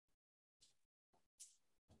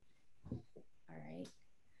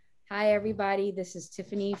Hi, everybody. This is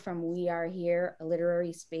Tiffany from We Are Here, a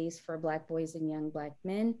literary space for Black boys and young Black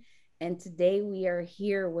men. And today we are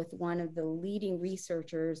here with one of the leading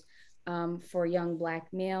researchers for young Black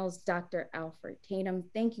males, Dr. Alfred Tatum.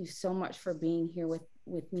 Thank you so much for being here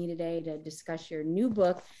with me today to discuss your new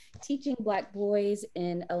book, Teaching Black Boys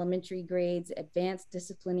in Elementary Grades, Advanced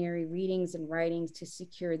Disciplinary Readings and Writings to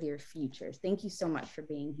Secure Their Futures. Thank you so much for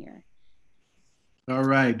being here. All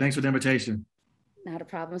right. Thanks for the invitation. Not a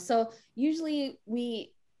problem. So usually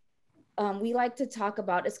we like to talk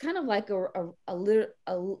about, it's kind of like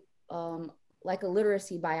like a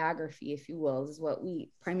literacy biography, if you will, is what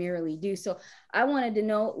we primarily do. So I wanted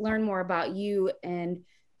to learn more about you, and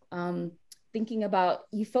thinking about,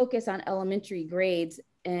 you focus on elementary grades.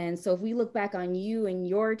 And so if we look back on you and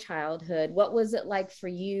your childhood, what was it like for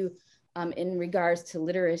you in regards to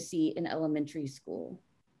literacy in elementary school?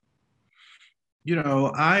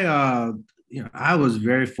 I was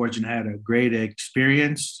very fortunate, had a great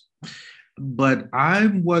experience, but I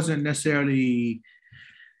wasn't necessarily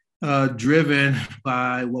driven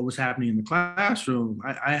by what was happening in the classroom.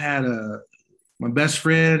 I had my best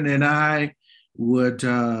friend and I would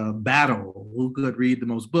battle who could read the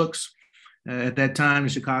most books. At that time, the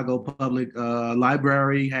Chicago Public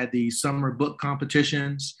Library had these summer book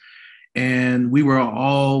competitions, and we were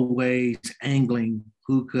always angling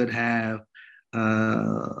who could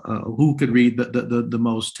read the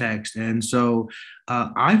most text. And so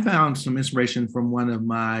I found some inspiration from one of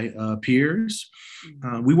my peers.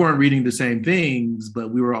 We weren't reading the same things, but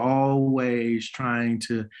we were always trying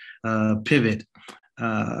to pivot.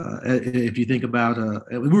 If you think about,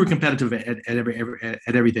 we were competitive at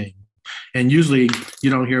everything. And usually you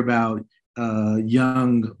don't hear about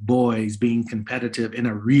young boys being competitive in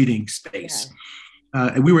a reading space. Yeah.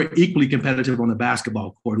 And we were equally competitive on the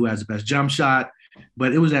basketball court, who has the best jump shot.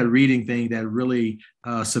 But it was that reading thing that really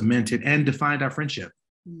cemented and defined our friendship.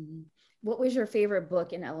 What was your favorite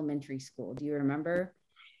book in elementary school? Do you remember?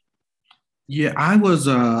 Yeah, I was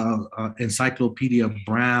a Encyclopedia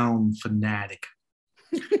Brown fanatic.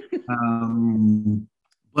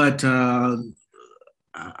 But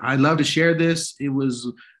I love to share this. It was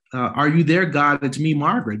Are You There, God? It's Me,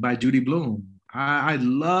 Margaret by Judy Blume. I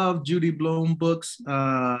love Judy Blume books.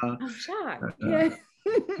 I'm shocked. Yeah.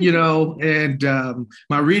 And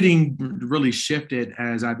my reading really shifted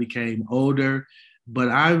as I became older. But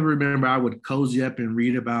I remember I would cozy up and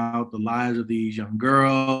read about the lives of these young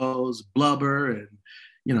girls, blubber, and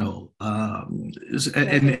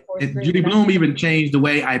Judy Blume even changed the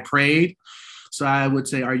way I prayed. So I would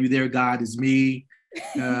say, "Are you there, God? Is me."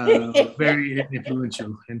 Very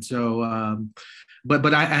influential. And so,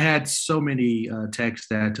 but I had so many texts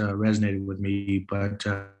that resonated with me. But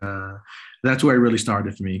that's where it really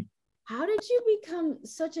started for me. How did you become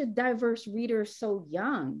such a diverse reader so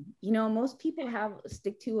young? Most people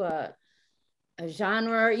stick to a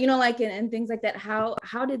genre, and things like that. How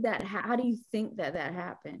do you think that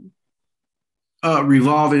happened?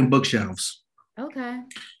 Revolving bookshelves. Okay.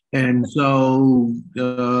 And so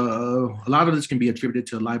a lot of this can be attributed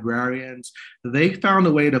to librarians. They found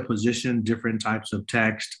a way to position different types of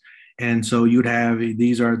text. And so you'd have,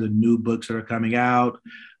 these are the new books that are coming out,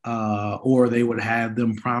 or they would have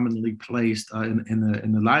them prominently placed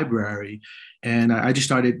in the library. And I just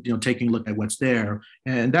started, taking a look at what's there.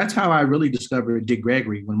 And that's how I really discovered Dick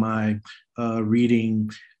Gregory, when my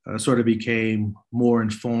reading sort of became more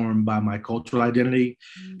informed by my cultural identity.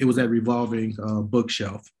 It was that revolving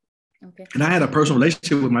bookshelf. Okay. And I had a personal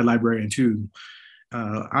relationship with my librarian too.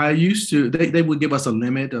 I used to, they would give us a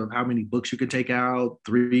limit of how many books you could take out,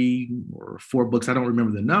 3 or 4 books. I don't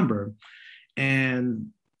remember the number. And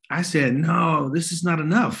I said, no, this is not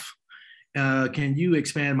enough. Can you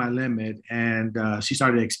expand my limit? And she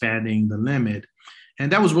started expanding the limit.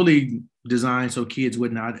 And that was really designed so kids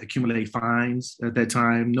would not accumulate fines at that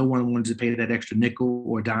time. No one wanted to pay that extra nickel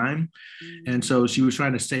or dime. And so she was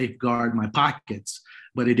trying to safeguard my pockets,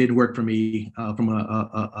 but it didn't work for me from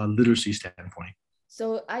a literacy standpoint.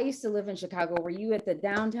 So I used to live in Chicago. Were you at the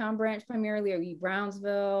downtown branch primarily, or were you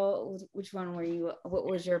Brownsville? Which one were you? What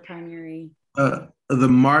was your primary? The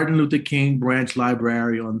Martin Luther King Branch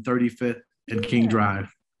Library on 35th and King Drive.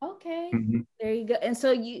 Okay, There you go. And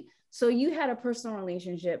so you had a personal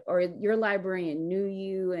relationship, or your librarian knew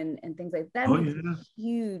you and things like that. A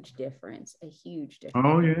huge difference. A huge difference.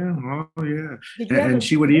 Oh yeah. Did you have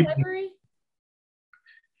she would even library?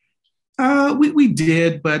 We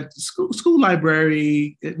did, but school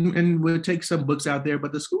library, and we'd take some books out there,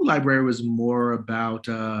 but the school library was more about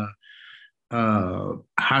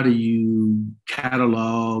how do you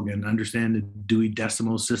catalog and understand the Dewey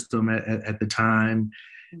Decimal System at the time.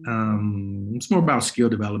 It's more about skill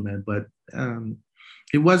development, but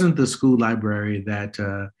it wasn't the school library that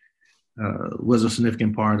was a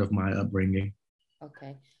significant part of my upbringing.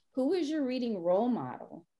 Okay. Who is your reading role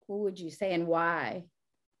model? Who would you say and why?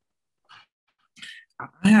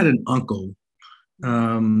 I had an uncle.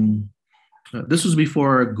 Um, this was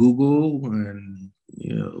before Google and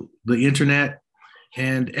the internet.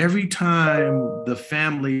 And every time the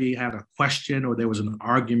family had a question or there was an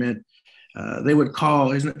argument, they would call.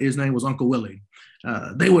 His name was Uncle Willie.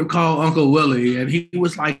 They would call Uncle Willie, and he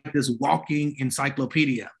was like this walking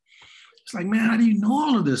encyclopedia. It's like, man, how do you know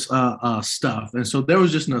all of this stuff? And so there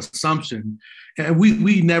was just an assumption, and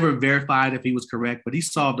we never verified if he was correct, but he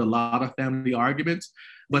solved a lot of family arguments.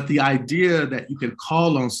 But the idea that you could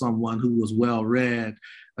call on someone who was well read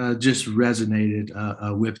just resonated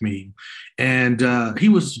with me, and he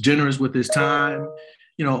was generous with his time.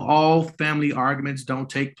 All family arguments don't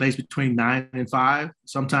take place between 9 and 5.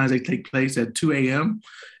 Sometimes they take place at 2 a.m.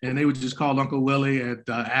 And they would just call Uncle Willie and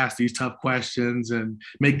ask these tough questions and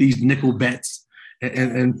make these nickel bets.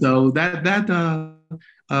 And so that's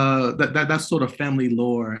sort of family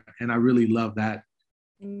lore, and I really love that.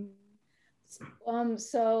 You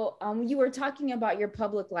were talking about your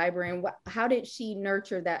public library, and how did she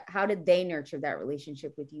nurture that? How did they nurture that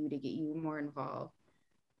relationship with you to get you more involved?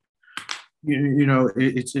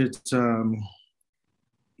 It's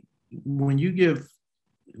when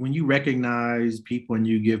you recognize people and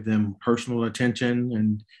you give them personal attention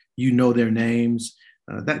and their names,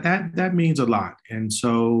 that means a lot. And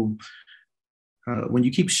so when you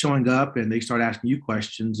keep showing up and they start asking you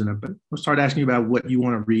questions and start asking you about what you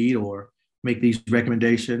want to read or make these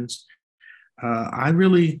recommendations, I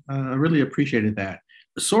really appreciated that.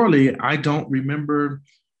 Sorely, I don't remember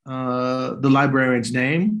the librarian's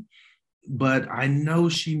name, but I know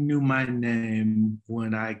she knew my name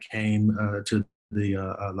when I came to the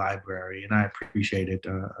library, and I appreciated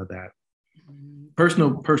that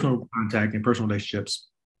personal contact and personal relationships.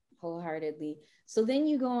 Wholeheartedly. So then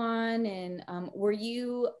you go on, and were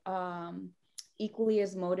you equally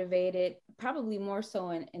as motivated, probably more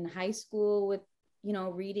so in high school with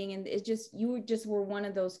reading? And it's just you just were one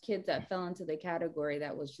of those kids that fell into the category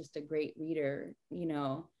that was just a great reader,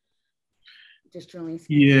 just really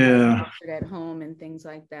yeah at home and things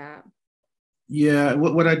like that. Yeah,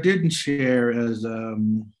 what I didn't share is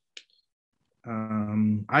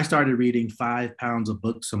I started reading 5 pounds of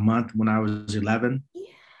books a month when I was 11.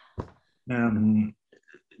 Yeah.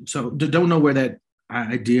 So don't know where that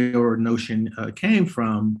idea or notion came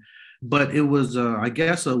from, but it was, I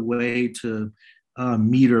guess, a way to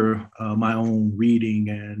meter my own reading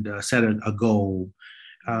and set a goal.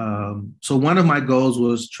 So one of my goals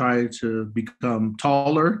was try to become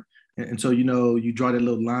taller. And so, you draw that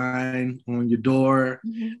little line on your door,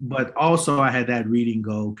 but also I had that reading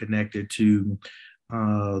goal connected to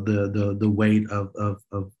the weight of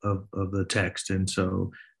the text. And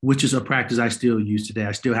so, which is a practice I still use today.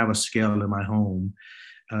 I still have a scale in my home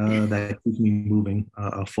that keeps me moving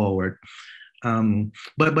forward.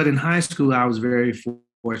 But in high school, I was very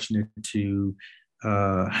fortunate to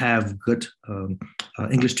have good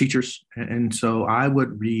English teachers. And so I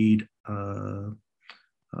would read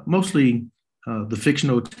mostly the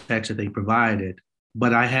fictional text that they provided,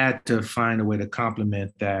 but I had to find a way to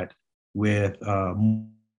complement that with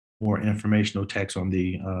more informational text on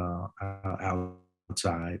the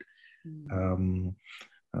outside. Um,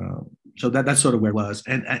 so that's sort of where it was.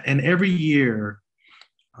 And every year,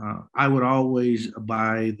 I would always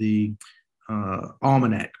buy the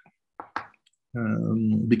almanac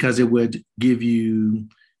because it would give you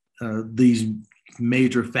these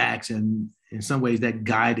major facts, and in some ways that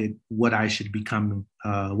guided what I should become,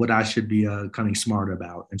 what I should be becoming smarter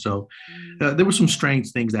about. And so there were some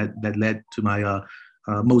strange things that led to my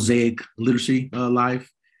mosaic literacy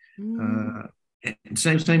life. And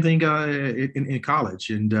same thing in college.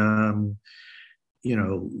 And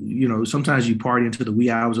sometimes you party into the wee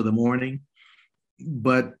hours of the morning.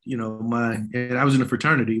 But and I was in a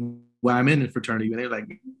fraternity. Well, I'm in a fraternity, and they're like,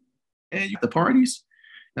 "Hey, you at the parties?"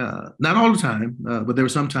 Not all the time, but there were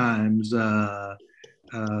some times that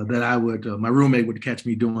I would, my roommate would catch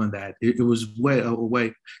me doing that. It was way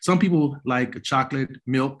away. Some people like chocolate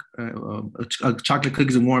milk, chocolate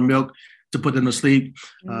cookies and warm milk to put them to sleep.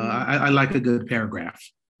 I like a good paragraph.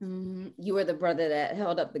 You were the brother that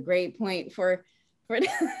held up the grade point for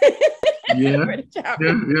yeah. for the chapter.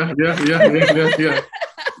 Yeah.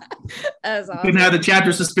 That's awesome. Couldn't have the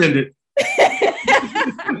chapter suspended.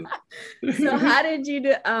 So how did you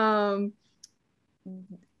do?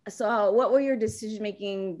 So what were your decision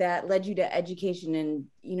making that led you to education and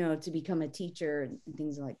to become a teacher and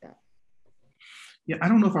things like that? Yeah, I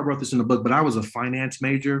don't know if I wrote this in the book, but I was a finance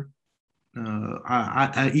major.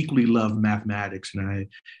 I equally love mathematics, and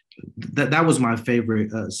that was my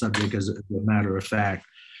favorite subject, as a matter of fact.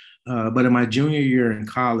 But in my junior year in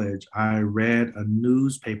college, I read a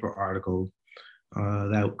newspaper article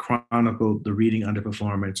that chronicled the reading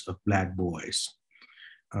underperformance of Black boys.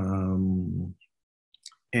 Um,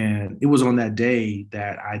 and it was on that day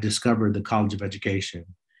that I discovered the College of Education.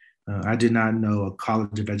 I did not know a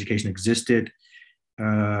College of Education existed.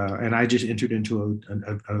 And I just entered into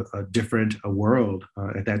a different world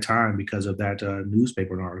at that time because of that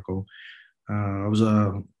newspaper article. I was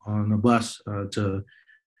on a bus to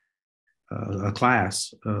a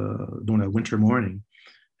class during a winter morning,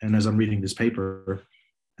 and as I'm reading this paper,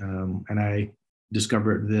 and I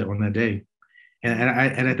discovered that on that day,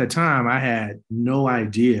 and at the time I had no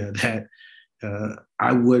idea that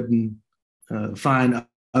I wouldn't find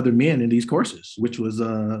other men in these courses, which was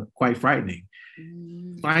quite frightening.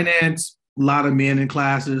 Finance, a lot of men in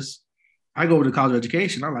classes. I go to college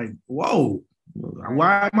education. I'm like, whoa,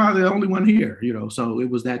 why am I the only one here? So it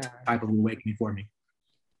was that type of awakening for me.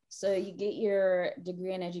 So you get your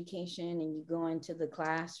degree in education and you go into the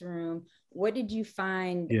classroom. What did you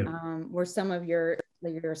find were some of your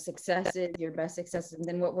successes, your best successes? And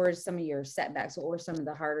then what were some of your setbacks? What were some of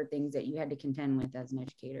the harder things that you had to contend with as an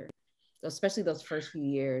educator? So especially those first few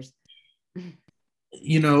years.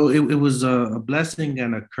 It was a blessing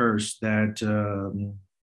and a curse that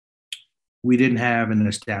we didn't have an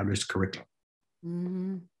established curriculum.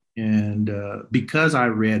 Mm-hmm. And because I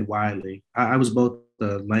read widely, I was both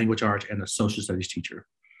a language arts and a social studies teacher.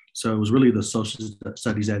 So it was really the social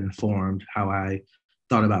studies that informed how I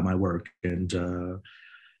thought about my work. And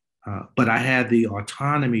but I had the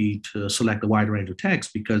autonomy to select a wide range of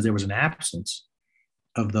texts because there was an absence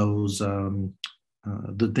of those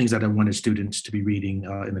the things that I wanted students to be reading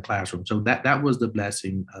in the classroom. So that was the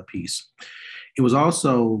blessing piece. It was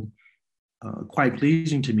also quite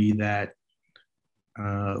pleasing to me that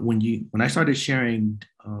when I started sharing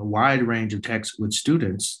a wide range of texts with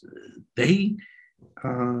students, they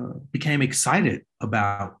became excited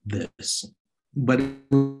about this. But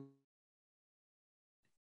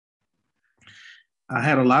I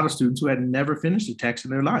had a lot of students who had never finished a text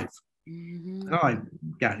in their life. Mm-hmm. And I'm like,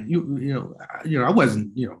 yeah, I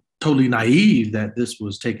wasn't, totally naive that this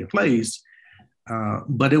was taking place,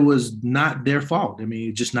 but it was not their fault. I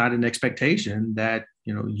mean, just not an expectation that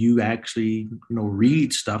you actually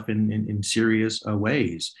read stuff in serious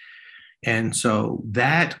ways. And so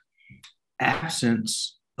that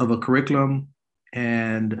absence of a curriculum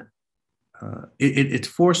and it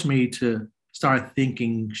forced me to start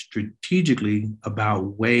thinking strategically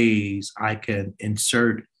about ways I can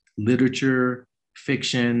insert literature,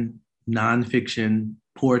 fiction, nonfiction,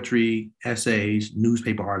 poetry, essays,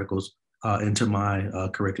 newspaper articles into my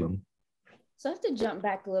curriculum. So I have to jump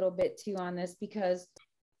back a little bit too on this because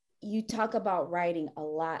you talk about writing a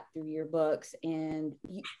lot through your books, and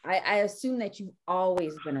I assume that you've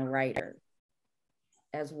always been a writer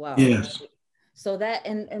as well. Yes. So that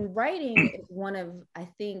and writing is one of, I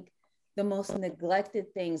think, the most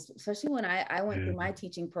neglected things, especially when I went through my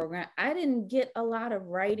teaching program. I didn't get a lot of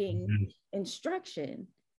writing instruction,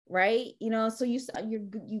 right? So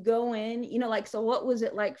you go in, so what was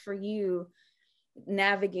it like for you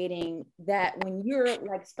navigating that when you're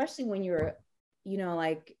like, especially when you're,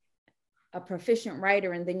 like a proficient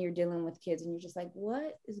writer and then you're dealing with kids and you're just like,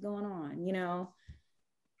 what is going on,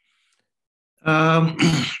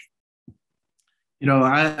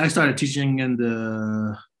 I started teaching in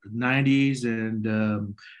the 90s, and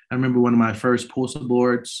I remember one of my first poster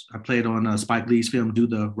boards I played on Spike Lee's film Do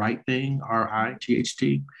the Right Thing,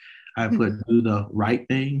 R-I-T-H-T. I put Do the Right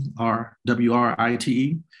Thing,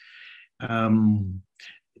 R-W-R-I-T-E.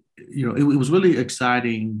 It was really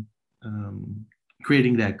exciting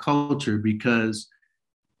creating that culture because,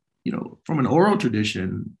 from an oral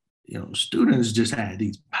tradition, students just had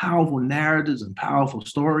these powerful narratives and powerful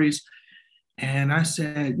stories. And I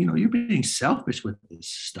said, you're being selfish with this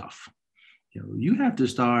stuff. You have to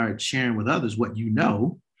start sharing with others what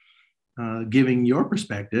giving your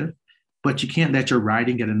perspective, but you can't let your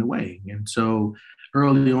writing get in the way. And so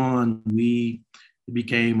early on, we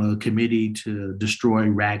became a committee to destroy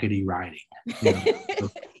raggedy writing.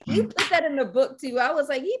 You put that in the book too. I was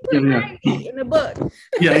like, he put raggedy in the book.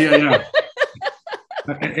 Yeah.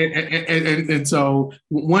 And so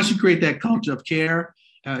once you create that culture of care,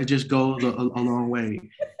 it just goes a long way.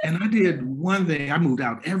 And I did one thing. I moved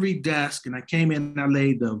out every desk, and I came in and I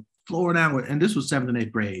laid the floor down. And this was 7th and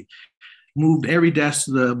 8th grade. Moved every desk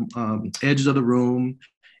to the edges of the room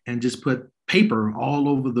and just put paper all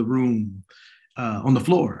over the room on the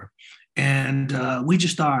floor. And we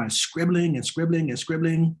just started scribbling and scribbling and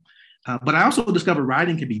scribbling. But I also discovered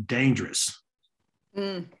writing can be dangerous.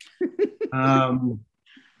 Mm.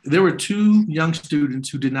 There were two young students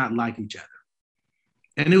who did not like each other.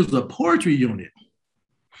 And it was a poetry unit.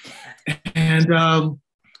 And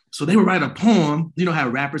so they would write a poem. You know how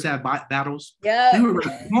rappers have battles? Yeah. They would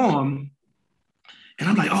write a poem. And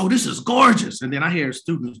I'm like, oh, this is gorgeous. And then I hear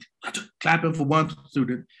students clapping for one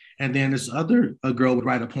student. And then this other girl would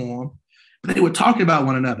write a poem. But they were talking about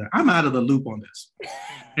one another. I'm out of the loop on this.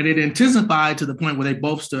 And it intensified to the point where they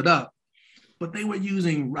both stood up. But they were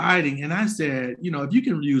using writing. And I said, you know, if you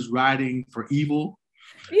can use writing for evil,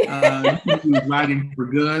 you can use writing for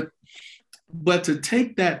good. But to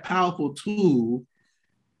take that powerful tool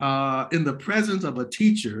in the presence of a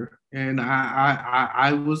teacher, and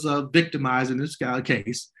I was victimized in this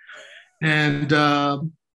case, and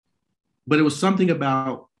but it was something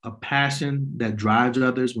about a passion that drives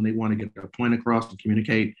others when they want to get their point across and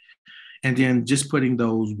communicate, and then just putting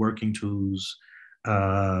those working tools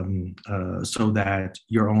so that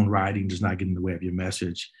your own writing does not get in the way of your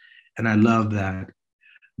message, and I love that.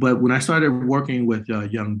 But when I started working with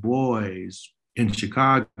young boys in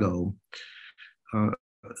Chicago,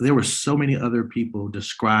 there were so many other people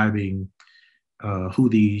describing who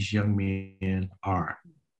these young men are.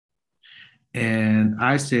 And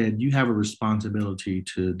I said, you have a responsibility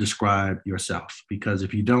to describe yourself, because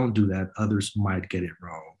if you don't do that, others might get it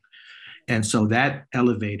wrong. And so that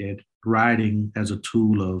elevated writing as a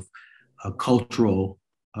tool of cultural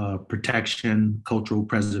protection, cultural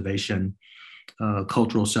preservation,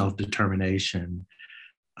 cultural self-determination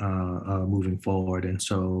moving forward. And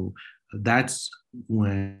so that's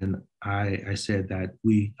when I said that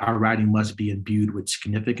our writing must be imbued with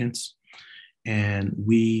significance, and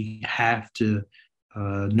we have to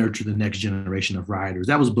nurture the next generation of writers.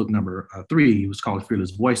 That was book number 3. It was called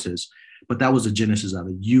Fearless Voices, but that was the genesis of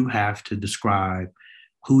it. You have to describe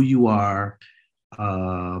who you are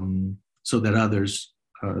so that others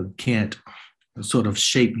can't sort of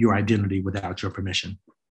shape your identity without your permission.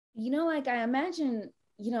 You know, like I imagine,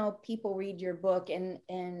 you know, people read your book and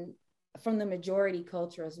from the majority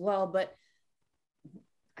culture as well, but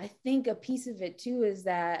I think a piece of it too is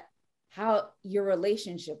that how your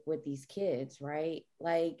relationship with these kids, right?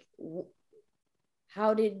 Like, what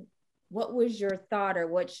was your thought, or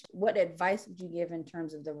what advice would you give in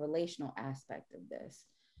terms of the relational aspect of this?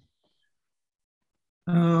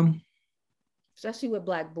 Especially with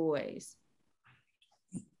Black boys.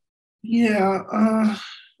 Yeah,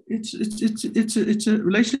 it's a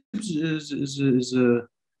relationship is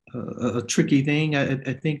a tricky thing.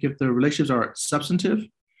 I think if the relationships are substantive,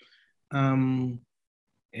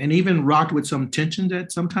 and even rocked with some tensions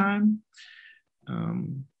at some time,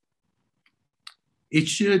 it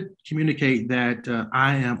should communicate that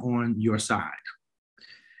I am on your side.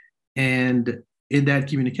 And in that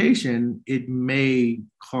communication, it may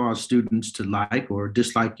cause students to like or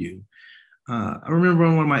dislike you. I remember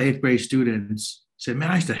one of my 8th grade students said,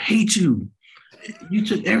 man, I used to hate you. You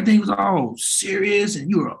took everything was all serious and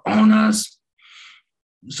you were on us.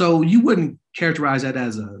 So you wouldn't characterize that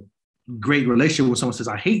as a great relationship when someone says,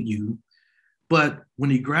 I hate you. But when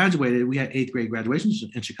he graduated, we had 8th grade graduation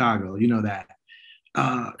in Chicago, you know that.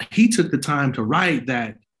 He took the time to write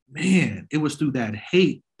that, man, it was through that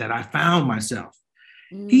hate that I found myself.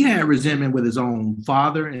 He had resentment with his own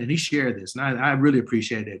father, and he shared this. And I really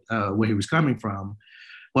appreciated where he was coming from.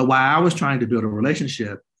 But while I was trying to build a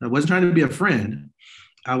relationship, I wasn't trying to be a friend.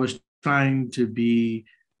 I was trying to be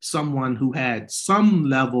someone who had some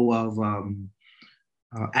level of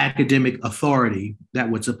academic authority that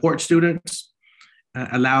would support students,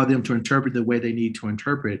 allow them to interpret the way they need to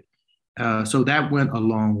interpret. So that went a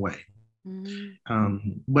long way.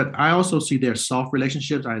 But I also see there's soft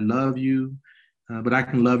relationships. I love you, but I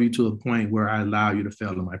can love you to a point where I allow you to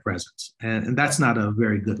fail in my presence. And that's not a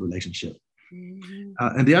very good relationship.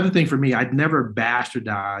 And the other thing for me, I'd never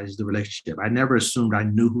bastardized the relationship. I never assumed I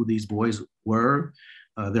knew who these boys were,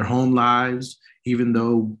 their home lives, even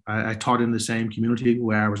though I taught in the same community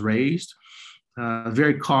where I was raised.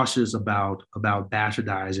 Very cautious about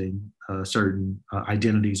bastardizing certain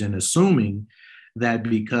identities and assuming that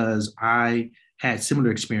because I had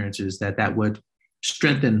similar experiences that would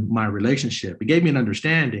strengthen my relationship. It gave me an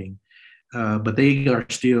understanding, but they are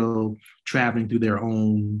still traveling through their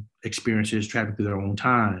own experiences, traveling through their own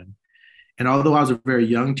time. And although I was a very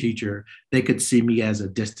young teacher, they could see me as a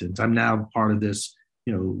distance. I'm now part of this,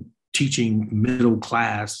 teaching middle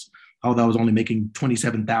class, although I was only making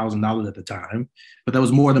 $27,000 at the time, but that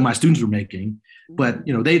was more than my students were making. But,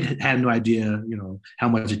 they had no idea, how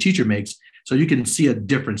much a teacher makes. So you can see a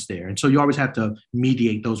difference there. And so you always have to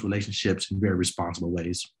mediate those relationships in very responsible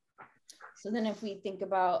ways. So then if we think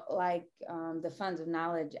about like the funds of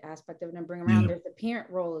knowledge aspect of it and bring around, there's the parent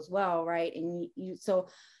role as well, right? And so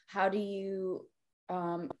how do you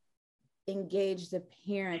engage the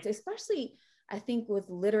parents, especially I think with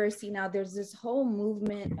literacy now, there's this whole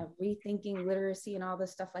movement of rethinking literacy and all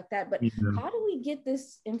this stuff like that. But how do we get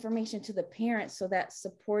this information to the parents so that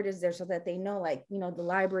support is there, so that they know, like, you know, the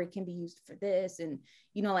library can be used for this, and,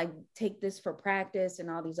 you know, like take this for practice and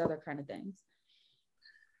all these other kind of things?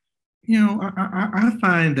 You know, I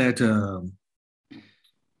find that,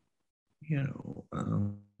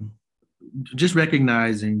 just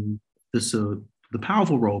recognizing this, the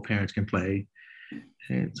powerful role parents can play.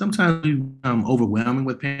 And sometimes we become overwhelming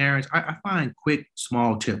with parents. I find quick,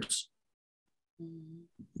 small tips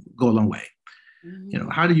go a long way. You know,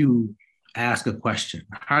 how do you ask a question?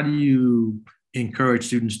 How do you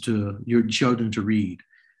encourage your children to read?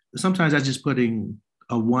 Sometimes that's just putting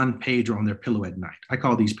a one pager on their pillow at night. I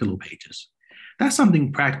call these pillow pages. That's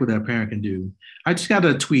something practical that a parent can do. I just got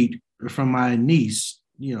a tweet from my niece,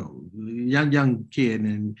 you know, young kid,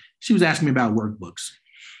 and she was asking me about workbooks.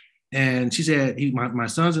 And she said, my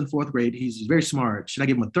son's in fourth grade. He's very smart. Should I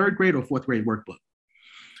give him a third grade or fourth grade workbook?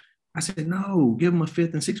 I said, no, give him a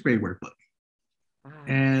fifth and sixth grade workbook. Wow.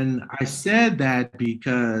 And I said that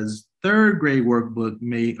because third grade workbook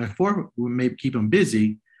may keep him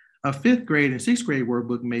busy. A fifth grade and sixth grade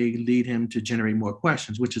workbook may lead him to generate more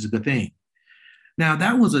questions, which is a good thing. Now,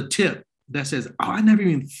 that was a tip that says, oh, I never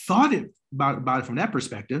even thought about it from that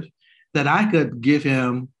perspective, that I could give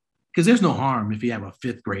him, because there's no harm if you have a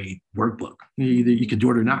fifth grade workbook. Either you can do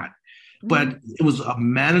it or not. But it was a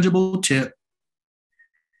manageable tip.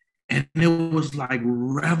 And it was like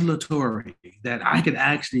revelatory that I could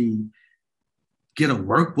actually get a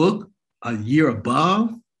workbook a year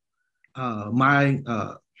above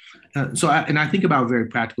I think about very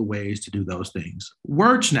practical ways to do those things.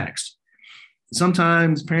 Word snacks.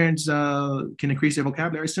 Sometimes parents can increase their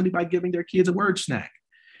vocabulary simply by giving their kids a word snack.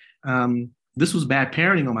 This was bad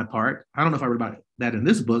parenting on my part. I don't know if I read about that in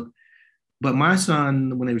this book, but my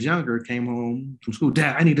son, when he was younger, came home from school.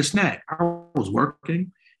 Dad, I need a snack. I was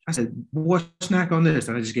working. I said, what snack on this?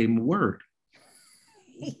 And I just gave him a word.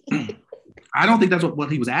 I don't think that's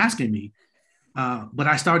what he was asking me. But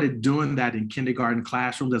I started doing that in kindergarten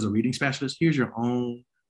classrooms as a reading specialist. Here's your own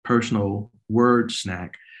personal word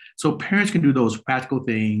snack. So parents can do those practical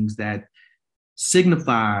things that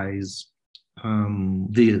signifies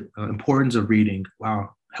the importance of reading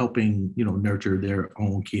while helping, nurture their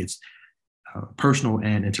own kids' personal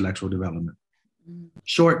and intellectual development.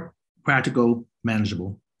 Short, practical,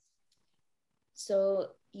 manageable. So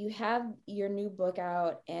you have your new book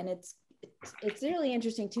out, and it's really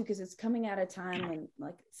interesting too, because it's coming at a time when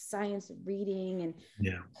like science reading and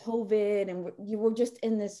COVID, and you were just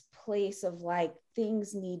in this place of like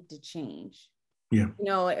things need to change. Yeah.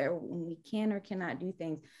 We can or cannot do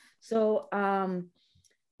things. So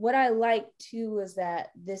what I like too is that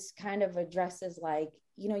this kind of addresses like,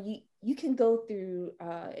 you can go through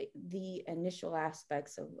the initial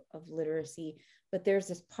aspects of literacy, but there's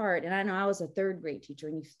this part, and I know I was a third grade teacher,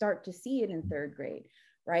 and you start to see it in third grade,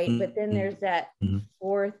 right? Mm-hmm. But then there's that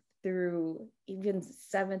fourth through even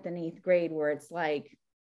seventh and eighth grade where it's like,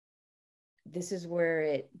 this is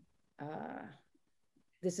where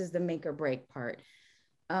this is the make or break part.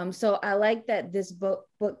 So I like that this book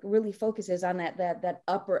really focuses on that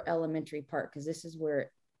upper elementary part, because this is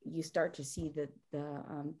where you start to see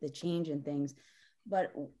the change in things.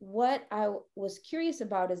 But what I was curious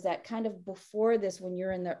about is that kind of before this, when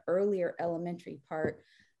you're in the earlier elementary part,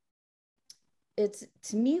 it's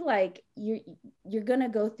to me like you're gonna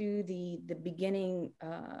go through the beginning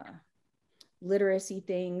literacy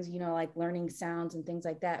things, like learning sounds and things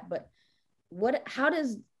like that. But how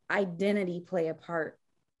does identity play a part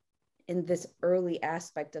in this early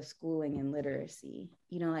aspect of schooling and literacy,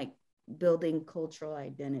 like building cultural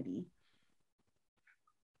identity?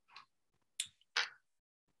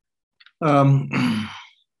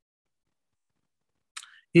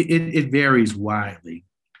 It varies widely.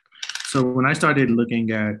 So when I started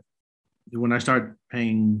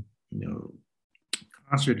paying,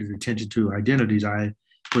 concentrated attention to identities, I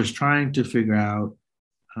was trying to figure out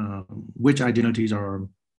which identities are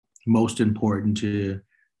most important to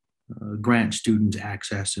grant students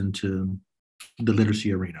access into the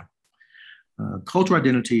literacy arena. Cultural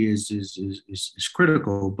identity is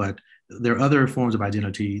critical, but there are other forms of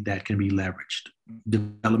identity that can be leveraged.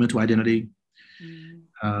 Developmental identity,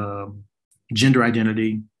 gender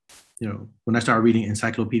identity. When I started reading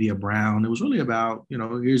Encyclopedia Brown, it was really about,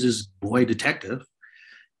 here's this boy detective.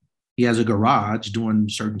 he has a garage doing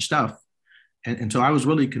certain stuff. And so I was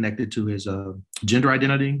really connected to his gender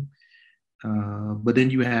identity. But then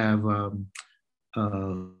you have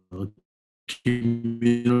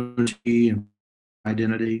community and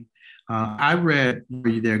identity. I read Are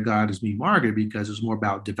You There, God Is Me, Margaret, because it's more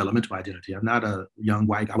about developmental identity. I wasn't a young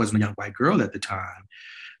white girl at the time,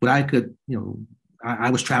 but I could, I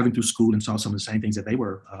was traveling through school and saw some of the same things that they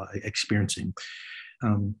were experiencing.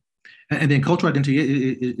 And then cultural identity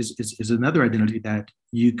is another identity that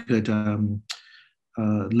you could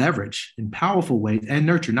leverage in powerful ways and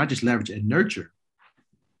nurture, not just leverage and nurture.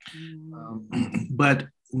 But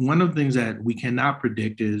one of the things that we cannot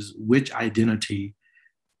predict is which identity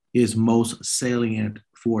is most salient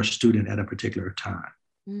for a student at a particular time.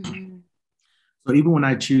 Mm-hmm. So even when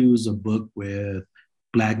I choose a book with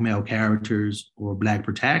Black male characters or Black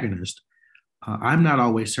protagonists, I'm not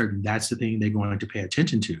always certain that's the thing they're going to pay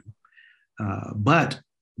attention to. But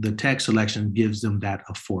the text selection gives them that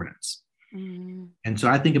affordance. Mm-hmm. And so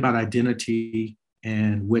I think about identity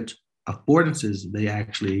and which affordances they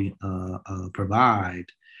actually provide.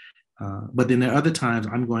 But then there are other times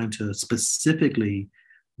I'm going to specifically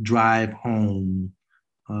drive home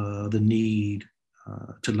the need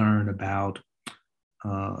to learn about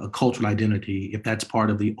a cultural identity if that's part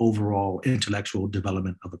of the overall intellectual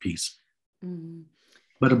development of a piece. Mm-hmm.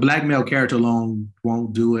 But a Black male character alone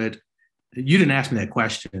won't do it. You didn't ask me that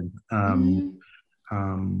question.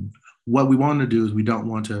 What we want to do is we don't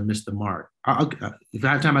want to miss the mark. If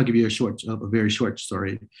I have time, I'll give you a very short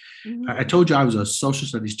story. Mm-hmm. I told you I was a social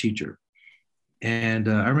studies teacher. And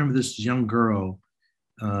I remember this young girl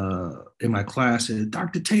in my class said,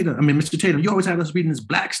 Mr. Tatum, you always have us reading this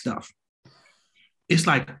Black stuff. It's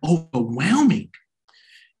like overwhelming.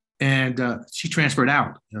 And she transferred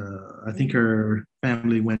out. I think her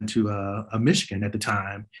family went to Michigan at the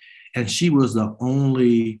time. And she was the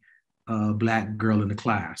only Black girl in the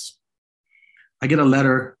class. I get a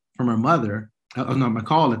letter from her mother, my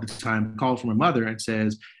call at the time, called from her mother and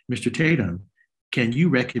says, Mr. Tatum, can you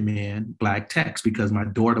recommend Black text? Because my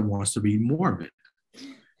daughter wants to read more of it.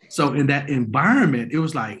 So in that environment, it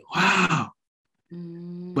was like, wow.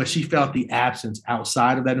 But she felt the absence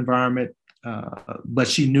outside of that environment. But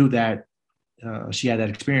she knew that she had that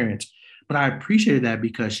experience. But I appreciated that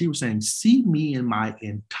because she was saying, see me in my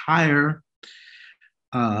entire,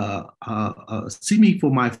 see me for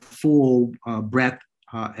my full breadth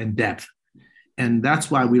and depth. And that's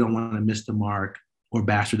why we don't want to miss the mark or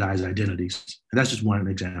bastardize identities. And that's just one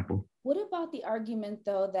example. What about the argument,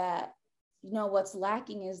 though, that, what's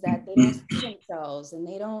lacking is that they don't see themselves and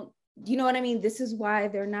they don't, you know what I mean? This is why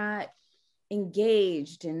they're not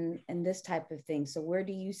engaged in this type of thing. So where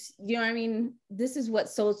do you know what I mean? This is what,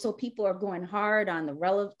 so people are going hard on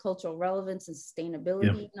the cultural relevance and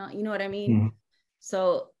sustainability. Yeah. You know what I mean? Mm-hmm.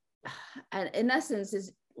 So in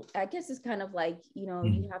essence, I guess it's kind of like,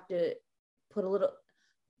 you have to put a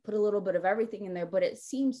little bit of everything in there, but it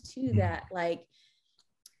seems too that like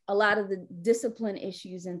a lot of the discipline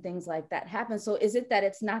issues and things like that happen. So is it that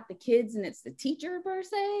it's not the kids and it's the teacher per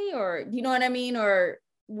se, or you know what I mean? Or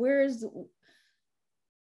where's a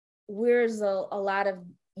lot of,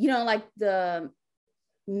 like the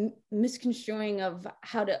misconstruing of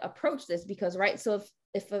how to approach this? Because, right, so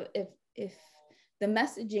if the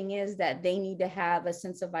messaging is that they need to have a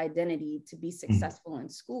sense of identity to be successful in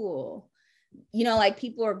school, like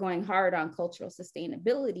people are going hard on cultural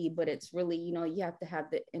sustainability, but it's really, you have to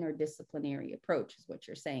have the interdisciplinary approach is what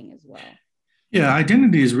you're saying as well. Yeah,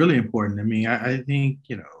 identity is really important. I mean, I think,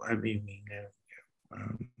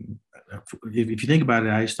 if you think about it,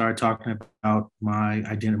 I started talking about my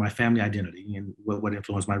identity, my family identity, and what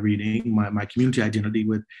influenced my reading, my community identity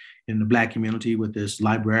in the Black community with this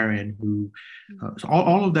librarian who, so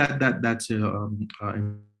all of that's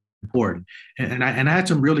important. And I had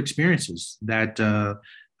some real experiences that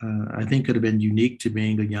I think could have been unique to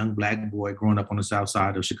being a young Black boy growing up on the South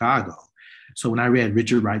Side of Chicago. So when I read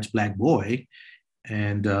Richard Wright's Black Boy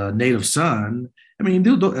and Native Son, I mean,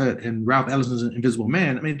 and Ralph Ellison's Invisible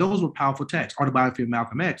Man, I mean, those were powerful texts. Autobiography of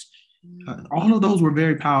Malcolm X. All of those were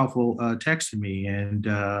very powerful texts to me. And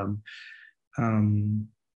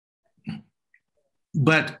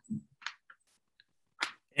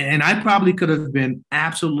I probably could have been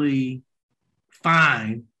absolutely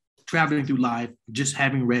fine traveling through life just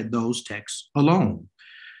having read those texts alone.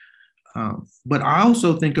 But I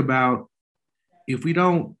also think about if we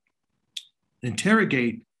don't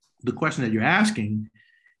interrogate the question that you're asking,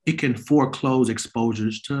 it can foreclose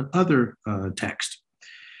exposures to other texts.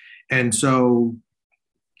 And so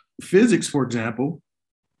physics, for example,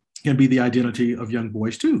 can be the identity of young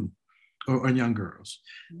boys too, or young girls.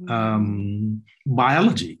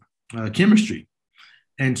 Biology chemistry.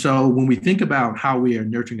 And so when we think about how we are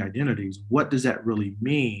nurturing identities, what does that really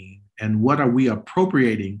mean? And what are we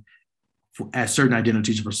appropriating as certain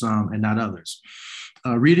identities for some and not others?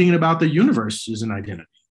 Reading about the universe is an identity.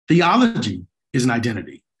 Theology is an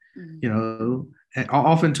identity. Mm-hmm. You know, and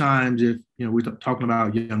oftentimes if, you know, we're talking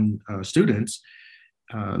about young students,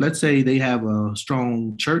 let's say they have a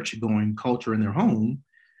strong church going culture in their home,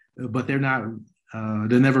 but they're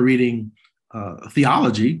never reading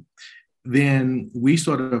theology, then we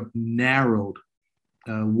sort of narrowed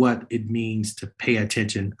what it means to pay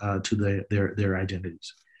attention to their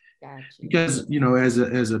identities. Gotcha. Because, you know, as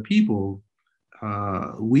a people,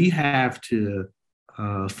 we have to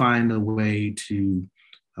find a way to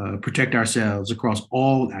protect ourselves across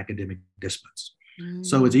all academic disciplines. Mm-hmm.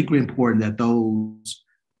 So it's equally important that those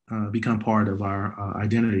become part of our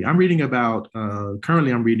identity. Currently I'm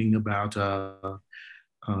reading about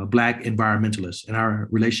Black environmentalists and our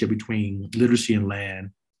relationship between literacy and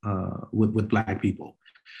land with Black people.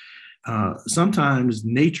 Sometimes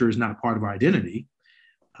nature is not part of our identity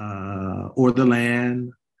or the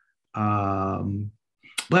land,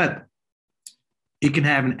 but it can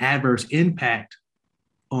have an adverse impact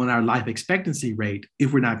on our life expectancy rate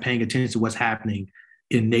if we're not paying attention to what's happening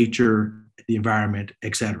in nature, the environment,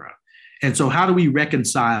 et cetera. And so how do we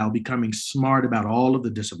reconcile becoming smart about all of the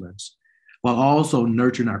disciplines while also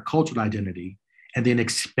nurturing our cultural identity and then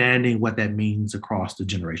expanding what that means across the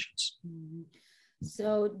generations?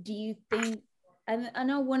 So do you think, I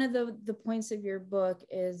know one of the points of your book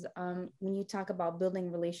is when you talk about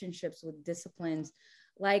building relationships with disciplines,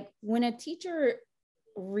 like when a teacher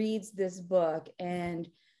reads this book and,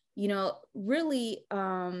 you know, really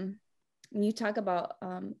when you talk about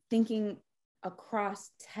thinking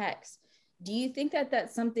across text, do you think that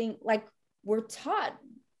that's something like we're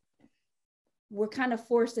kind of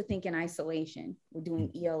forced to think in isolation? We're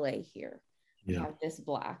doing ELA here. We have this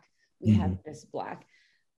block. We have this block.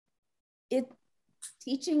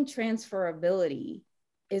 Teaching transferability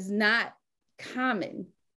is not common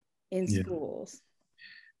in schools,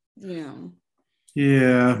 you know.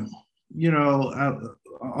 Yeah, you know,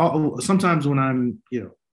 sometimes when I'm, you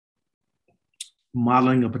know,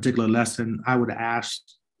 modeling a particular lesson, I would ask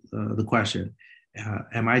the question,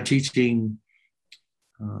 am I teaching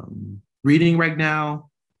reading right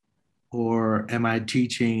now, or am I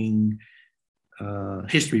teaching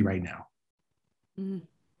history right now? Mm-hmm.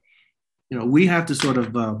 You know, we have to sort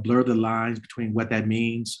of blur the lines between what that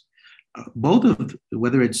means.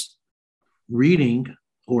 Whether it's reading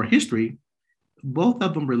or history, both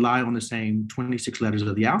of them rely on the same 26 letters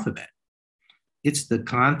of the alphabet. It's the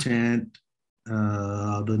content,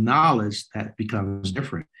 the knowledge that becomes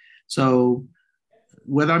different. So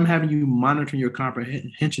whether I'm having you monitor your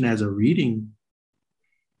comprehension as a reading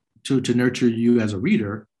to nurture you as a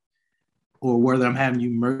reader, or whether I'm having you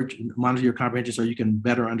monitor your comprehension so you can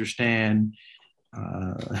better understand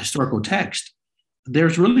historical text,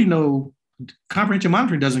 there's really no comprehension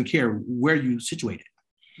monitoring doesn't care where you situate it.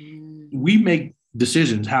 We make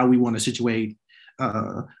decisions how we want to situate.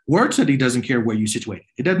 Word study doesn't care where you situate it.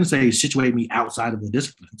 It doesn't say situate me outside of the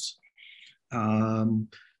disciplines. Phonics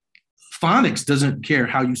doesn't care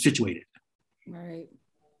how you situate it. Right.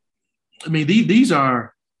 I mean, these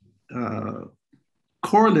are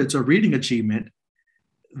correlates of reading achievement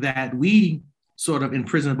that we sort of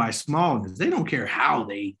imprison by smallness. They don't care how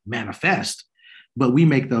they manifest, but we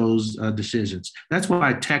make those decisions. That's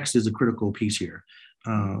why text is a critical piece here.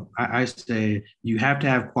 I say you have to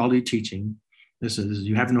have quality teaching.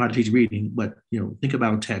 You have to know how to teach reading, but you know, think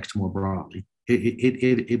about text more broadly.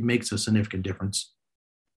 It makes a significant difference.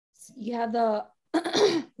 You have the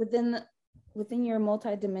within your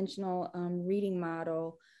multidimensional reading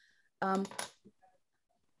model. I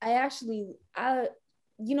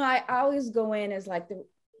always go in as like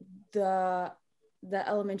the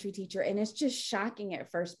elementary teacher, and it's just shocking at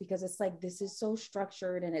first because it's like, this is so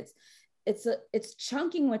structured and it's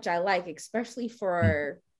chunking, which I like, especially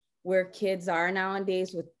for where kids are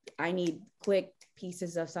nowadays with, I need quick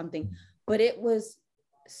pieces of something, but it was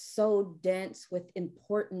so dense with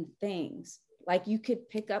important things. Like you could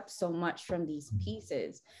pick up so much from these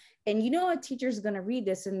pieces. And you know, a teacher's going to read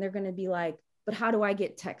this and they're going to be like, but how do I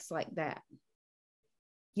get text like that?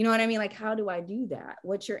 You know what I mean? Like, how do I do that?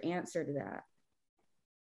 What's your answer to that?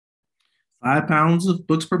 5 pounds of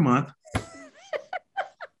books per month.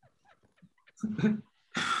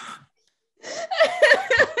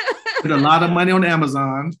 Put a lot of money on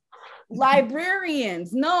Amazon.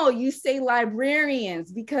 Librarians. No, you say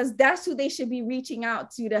librarians because that's who they should be reaching out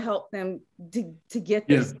to help them to get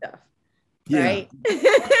this stuff. Right?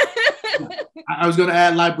 I was going to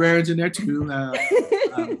add librarians in there too.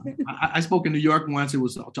 I spoke in New York once. It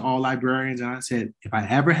was to all librarians, and I said, if I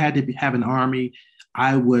ever had to have an army,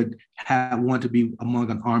 I would want to be among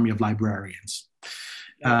an army of librarians.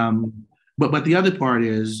 But the other part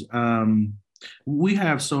is we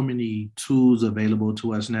have so many tools available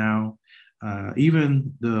to us now.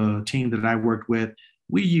 Even the team that I worked with,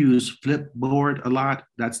 we use Flipboard a lot.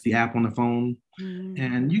 That's the app on the phone,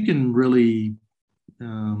 and you can really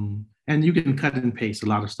and you can cut and paste a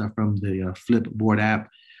lot of stuff from the Flipboard app.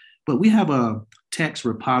 But we have a text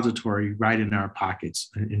repository right in our pockets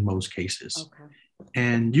in most cases. Okay.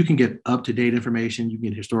 And you can get up-to-date information, you can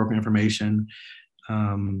get historical information.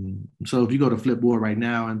 So if you go to Flipboard right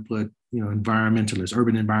now and put, environmentalist,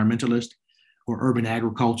 urban environmentalist, or urban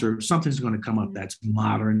agriculture, something's going to come up that's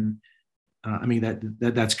modern.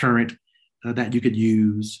 That's current, that you could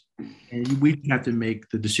use. And we have to make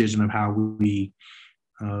the decision of how we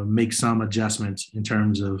make some adjustments in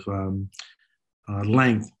terms of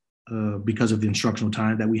length because of the instructional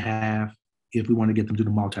time that we have, if we want to get them to the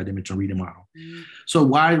multidimensional reading model. So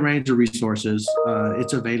wide range of resources,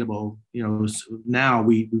 it's available. Now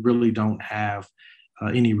we really don't have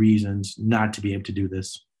any reasons not to be able to do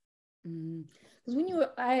this. Because when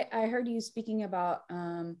I heard you speaking about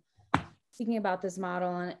this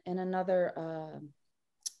model in another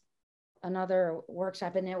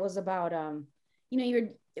workshop, and it was about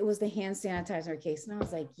it was the hand sanitizer case, and I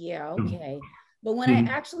was like, yeah, okay. But when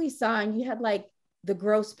I actually saw, and you had like the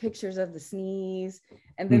gross pictures of the sneeze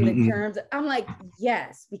and then the germs, I'm like,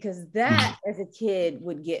 yes, because that as a kid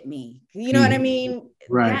would get me. You know what I mean?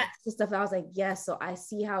 Right. That's the stuff I was like, yes. So I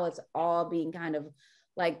see how it's all being kind of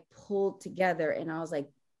like pulled together. And I was like,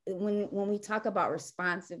 when we talk about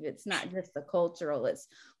responsive, it's not just the cultural, it's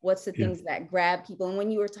what's the things that grab people. And when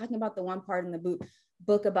you were talking about the one part in the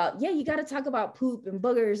book about, you got to talk about poop and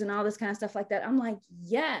boogers and all this kind of stuff like that, I'm like,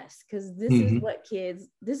 yes, because this is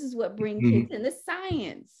what brings kids in. This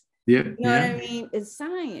science. You know what I mean? It's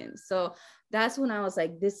science. So that's when I was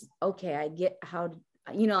like, I get how,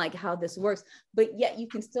 like how this works, but yet you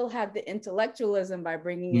can still have the intellectualism by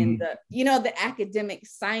bringing in the academic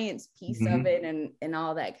science piece of it and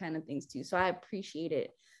all that kind of things too. So I appreciate it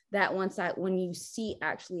that when you see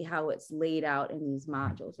actually how it's laid out in these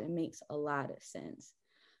modules, it makes a lot of sense.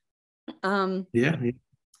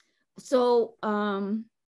 So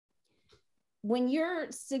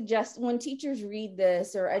when teachers read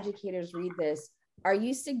this or educators read this, are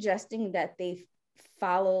you suggesting that they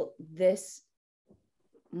follow this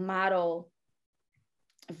model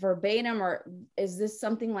verbatim, or is this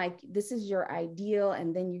something like this is your ideal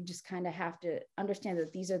and then you just kind of have to understand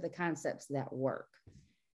that these are the concepts that work?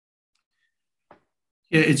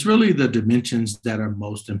 Yeah, it's really the dimensions that are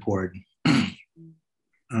most important.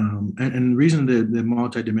 And the reason the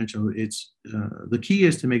multidimensional, it's the key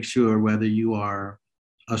is to make sure whether you are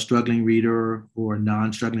a struggling reader or a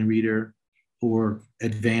non-struggling reader or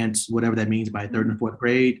advanced, whatever that means, by third and fourth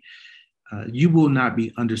grade, you will not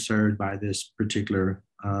be underserved by this particular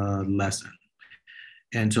lesson.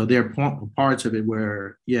 And so there are parts of it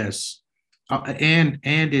where, yes, and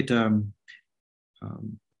it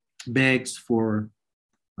begs for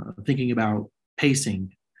thinking about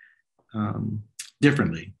pacing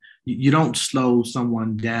differently. You don't slow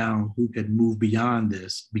someone down who could move beyond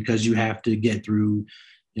this because you have to get through,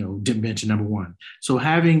 dimension number one. So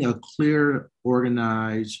having a clear,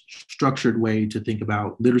 organized, structured way to think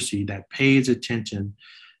about literacy that pays attention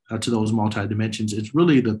to those multi-dimensions is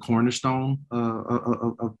really the cornerstone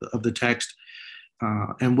of the text.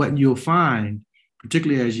 And what you'll find,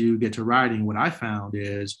 particularly as you get to writing, what I found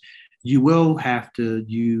is you will have to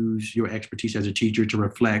use your expertise as a teacher to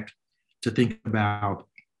reflect, to think about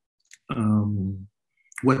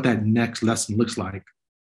what that next lesson looks like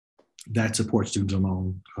that supports students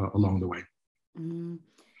along the way. And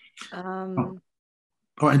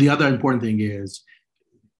the other important thing is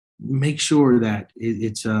make sure that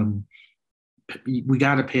it's we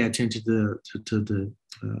got to pay attention to the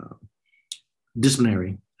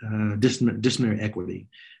disciplinary equity.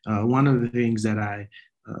 One of the things that I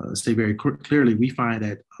say very clearly, we find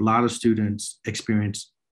that a lot of students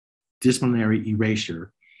experience disciplinary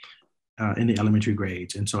erasure in the elementary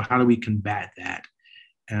grades. And so how do we combat that?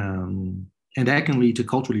 And that can lead to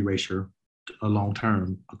cultural erasure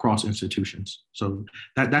long-term across institutions. So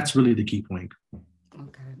that's really the key point.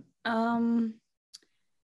 Okay.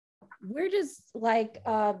 Where does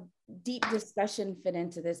deep discussion fit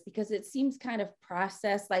into this? Because it seems kind of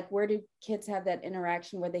processed, like where do kids have that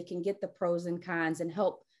interaction where they can get the pros and cons and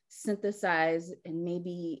help synthesize and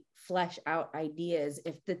maybe flesh out ideas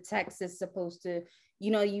if the text is supposed to,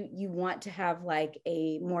 you want to have like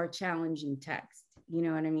a more challenging text, you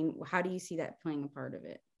know what I mean? How do you see that playing a part of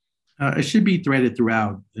it? It should be threaded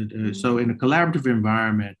throughout. So in a collaborative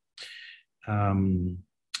environment, um,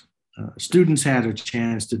 students had a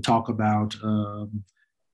chance to talk about,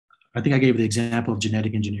 I think I gave the example of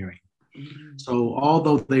genetic engineering. Mm-hmm. So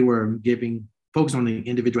although they were focused on the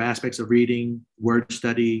individual aspects of reading, word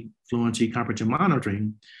study, fluency, comprehension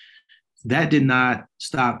monitoring, that did not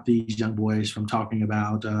stop these young boys from talking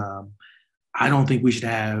about, I don't think we should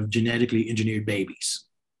have genetically engineered babies.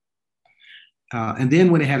 And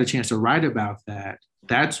then when they had a chance to write about that,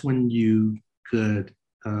 that's when you could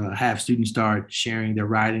have students start sharing their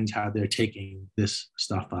writings, how they're taking this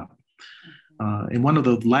stuff up. In one of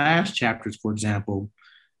the last chapters, for example,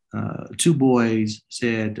 two boys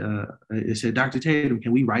said, Dr. Tatum,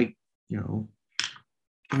 can we write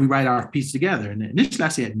our piece together? And initially I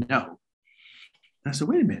said, no. And I said,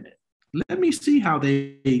 wait a minute, let me see how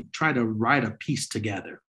they try to write a piece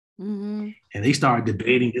together. Mm-hmm. And they started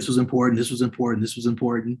debating, this was important, this was important, this was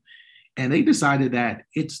important. And they decided that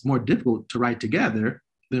it's more difficult to write together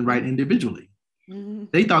than write individually. Mm-hmm.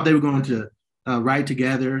 They thought they were going to write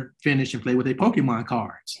together, finish, and play with their Pokemon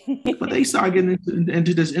cards. But they started getting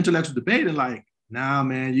into this intellectual debate and like, nah,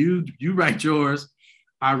 man, you write yours,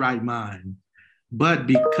 I write mine. But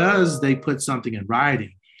because they put something in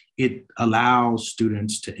writing, it allows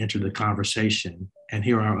students to enter the conversation and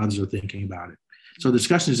hear how others are thinking about it. So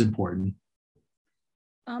discussion is important.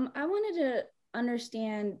 I wanted to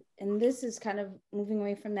understand, and this is kind of moving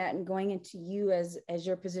away from that and going into you as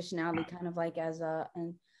your positionality, kind of like as a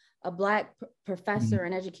Black professor mm-hmm.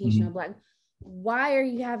 in education, mm-hmm. Black. Why are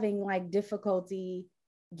you having like difficulty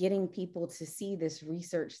getting people to see this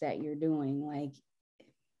research that you're doing? Like,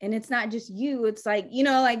 and it's not just you, it's like,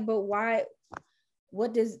 but why,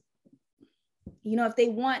 what does, if they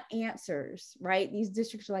want answers, right? These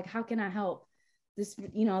districts are like, how can I help this,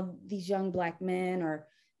 these young Black men or,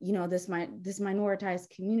 this minoritized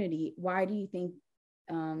community? Why do you think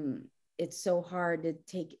it's so hard to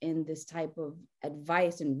take in this type of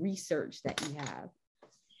advice and research that you have?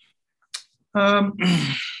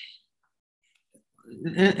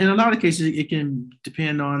 In a lot of cases, it can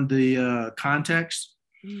depend on the context.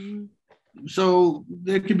 Mm-hmm. So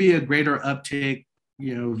there can be a greater uptick,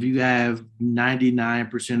 if you have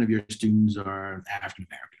 99% of your students are African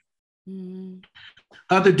American. Mm-hmm.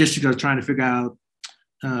 Other districts are trying to figure out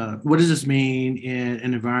what does this mean in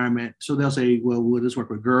an environment. So they'll say, well, will this work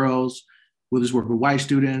with girls? Will this work with white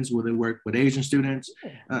students? Will it work with Asian students?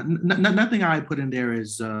 Nothing I put in there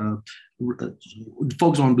is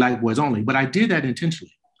focus on Black boys only, but I did that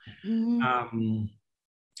intentionally. Mm-hmm.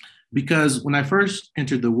 Because when I first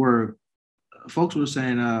entered the work, folks were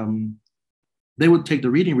saying they would take the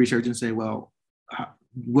reading research and say, well,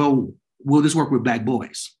 will this work with Black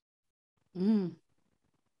boys? Mm.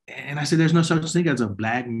 And I said, there's no such thing as a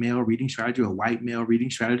Black male reading strategy or a white male reading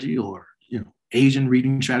strategy or Asian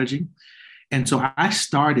reading strategy. And so I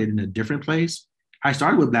started in a different place. I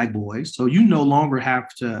started with Black boys. So you no longer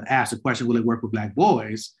have to ask the question, will it work with Black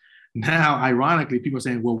boys? Now, ironically, people are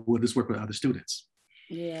saying, well, will this work with other students?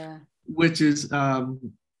 Yeah. Which is, and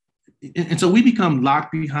so we can become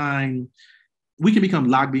locked behind,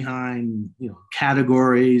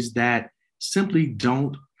 categories that simply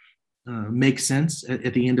don't make sense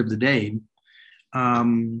at the end of the day.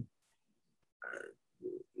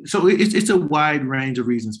 So it's a wide range of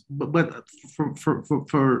reasons, but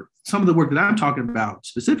for some of the work that I'm talking about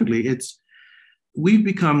specifically, we've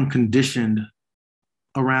become conditioned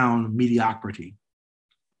around mediocrity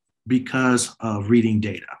because of reading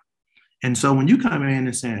data. And so when you come in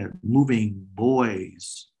and say moving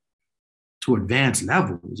boys to advanced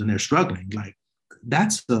levels and they're struggling, like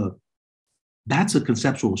that's a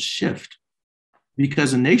conceptual shift,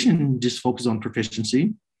 because the nation just focuses on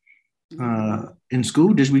proficiency. In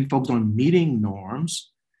school, just we focus on meeting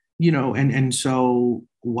norms, and so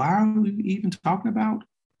why are we even talking about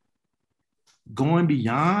going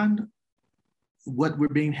beyond what we're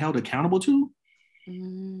being held accountable to?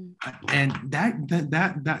 Mm. And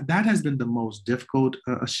that has been the most difficult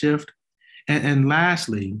shift. And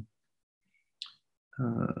lastly,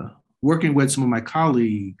 working with some of my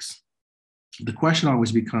colleagues, the question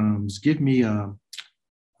always becomes, give me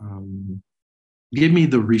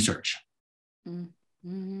the research.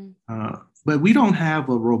 Mm-hmm. But we don't have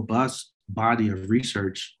a robust body of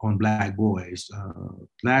research on Black boys.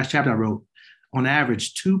 Last chapter I wrote, on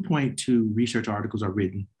average, 2.2 research articles are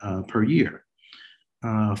written per year,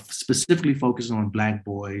 specifically focused on Black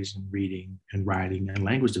boys and reading and writing and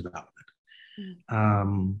language development. Mm.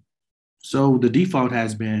 Um, so the default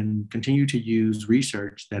has been continue to use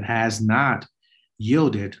research that has not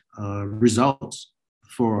yielded results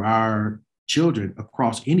for our children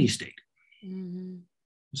across any state. Mm-hmm.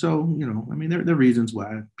 So, I mean, there are reasons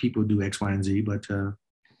why people do X, Y, and Z, but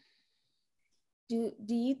Do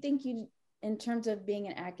you think you, in terms of being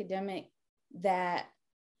an academic, that,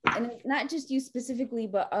 and not just you specifically,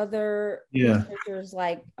 but other yeah, researchers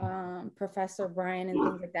like Professor Brian and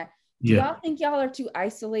things like that, do yeah. y'all think y'all are too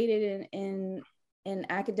isolated in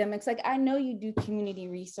academics? Like, I know you do community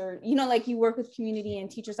research, like you work with community and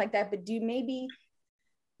teachers like that, but do maybe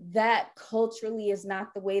that culturally is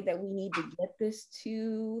not the way that we need to get this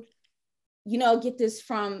to, get this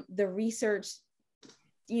from the research,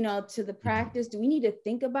 to the practice? Do we need to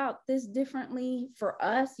think about this differently for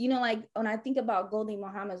us? Like when I think about Goldie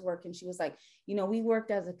Muhammad's work, and she was like, we worked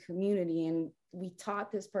as a community and we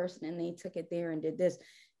taught this person and they took it there and did this.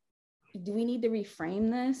 Do we need to reframe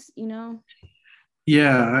this,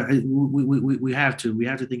 Yeah, we have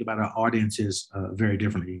to think about our audiences very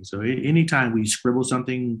differently. So anytime we scribble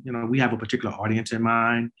something, we have a particular audience in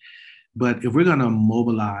mind. But if we're going to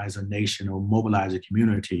mobilize a nation or mobilize a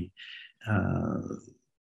community, uh,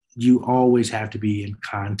 you always have to be in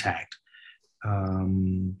contact,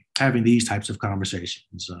 having these types of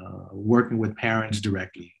conversations, working with parents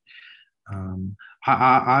directly.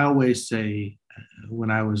 I always say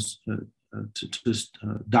when I was to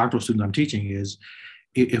doctoral students I'm teaching is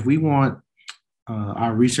if we want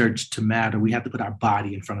our research to matter, we have to put our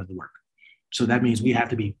body in front of the work. So that means we have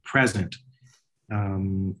to be present.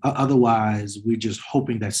 Otherwise, we're just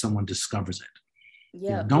hoping that someone discovers it.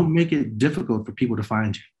 Yeah. Don't make it difficult for people to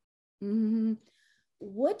find you. Mm-hmm.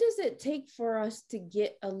 What does it take for us to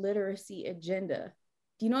get a literacy agenda?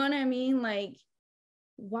 Do you know what I mean? Like,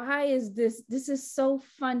 why is this is so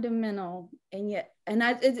fundamental, and yet, and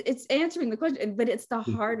it's answering the question, but it's the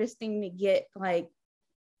hardest thing to get like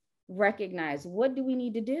recognized. What do we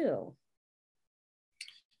need to do?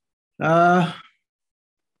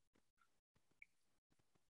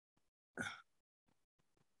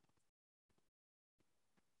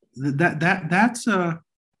 That's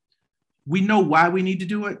we know why we need to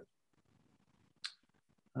do it.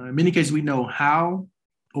 In many cases, we know how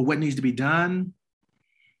or what needs to be done,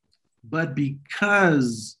 but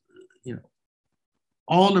because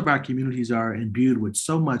all of our communities are imbued with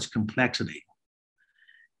so much complexity,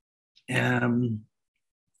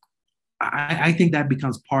 I think that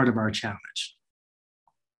becomes part of our challenge.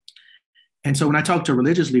 And so when I talk to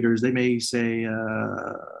religious leaders, they may say,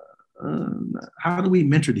 how do we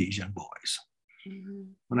mentor these young boys? Mm-hmm.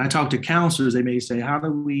 When I talk to counselors, they may say, how do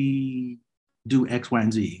we do X, Y,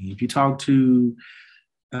 and Z? If you talk to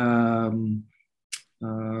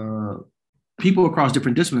people across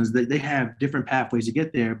different disciplines, they have different pathways to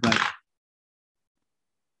get there, but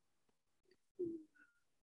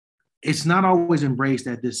it's not always embraced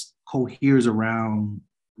that this coheres around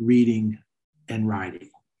reading and writing.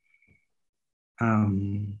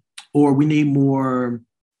 Or we need more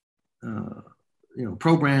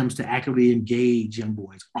programs to actively engage young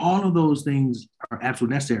boys. All of those things are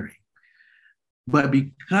absolutely necessary. But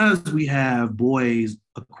because we have boys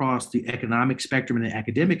across the economic spectrum and the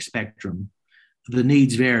academic spectrum, the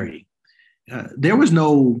needs vary. There was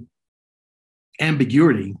no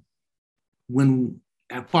ambiguity when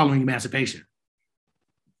following emancipation.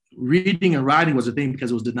 Reading and writing was a thing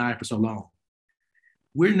because it was denied for so long.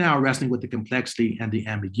 We're now wrestling with the complexity and the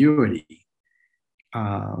ambiguity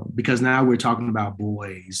because now we're talking about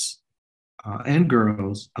boys and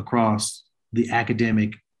girls across the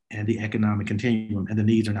academic and the economic continuum, and the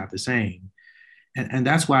needs are not the same. And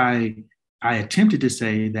that's why I attempted to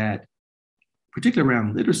say that, particularly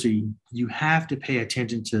around literacy, you have to pay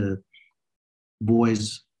attention to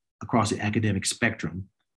boys across the academic spectrum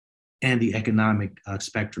and the economic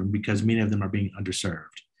spectrum because many of them are being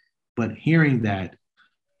underserved. But hearing that,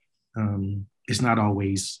 it's not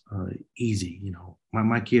always easy.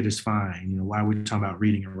 My kid is fine. Why are we talking about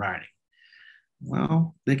reading and writing?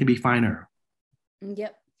 Well, they can be finer.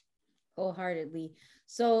 Yep, wholeheartedly.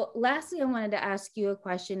 So lastly, I wanted to ask you a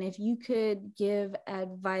question. If you could give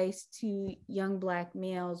advice to young Black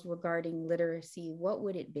males regarding literacy, what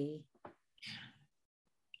would it be?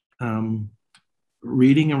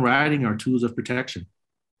 Reading and writing are tools of protection.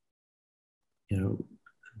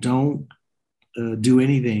 Don't do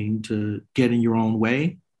anything to get in your own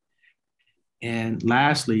way. And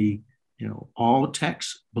lastly, all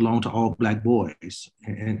texts belong to all Black boys,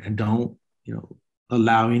 and don't,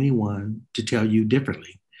 allow anyone to tell you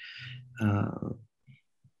differently.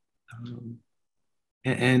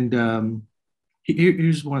 And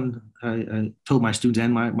Here's one I told my students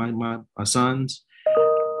and my sons.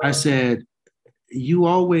 I said, you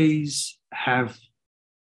always have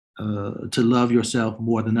to love yourself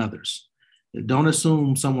more than others. Don't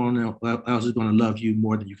assume someone else is going to love you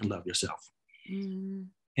more than you can love yourself. Mm.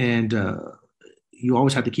 And you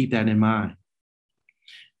always have to keep that in mind.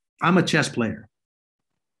 I'm a chess player.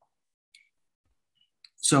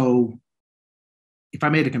 So if I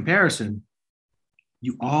made a comparison,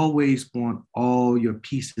 you always want all your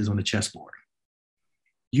pieces on the chessboard.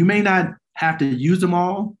 You may not have to use them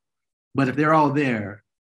all, but if they're all there,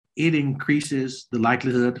 it increases the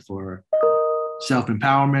likelihood for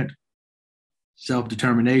self-empowerment,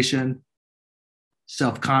 self-determination,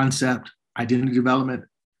 self-concept, identity development.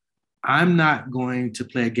 I'm not going to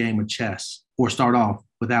play a game of chess or start off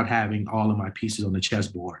without having all of my pieces on the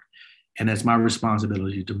chessboard. And it's my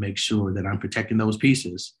responsibility to make sure that I'm protecting those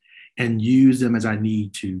pieces and use them as I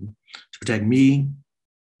need to protect me,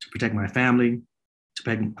 to protect my family,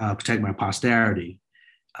 to protect my posterity.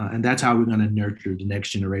 And that's how we're going to nurture the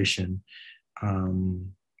next generation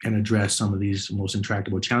and address some of these most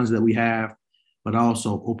intractable challenges that we have, but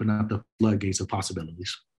also open up the floodgates of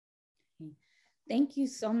possibilities. Thank you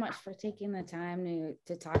so much for taking the time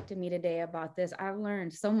to talk to me today about this. I've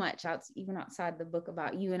learned so much even outside the book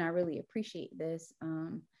about you, and I really appreciate this.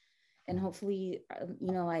 And hopefully,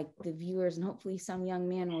 like the viewers and hopefully some young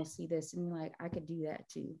man will see this and be like, I could do that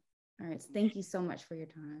too. All right. So thank you so much for your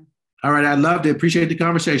time. All right. I loved it. Appreciate the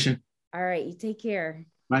conversation. All right. You take care.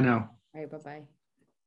 Bye now. All right. Bye-bye.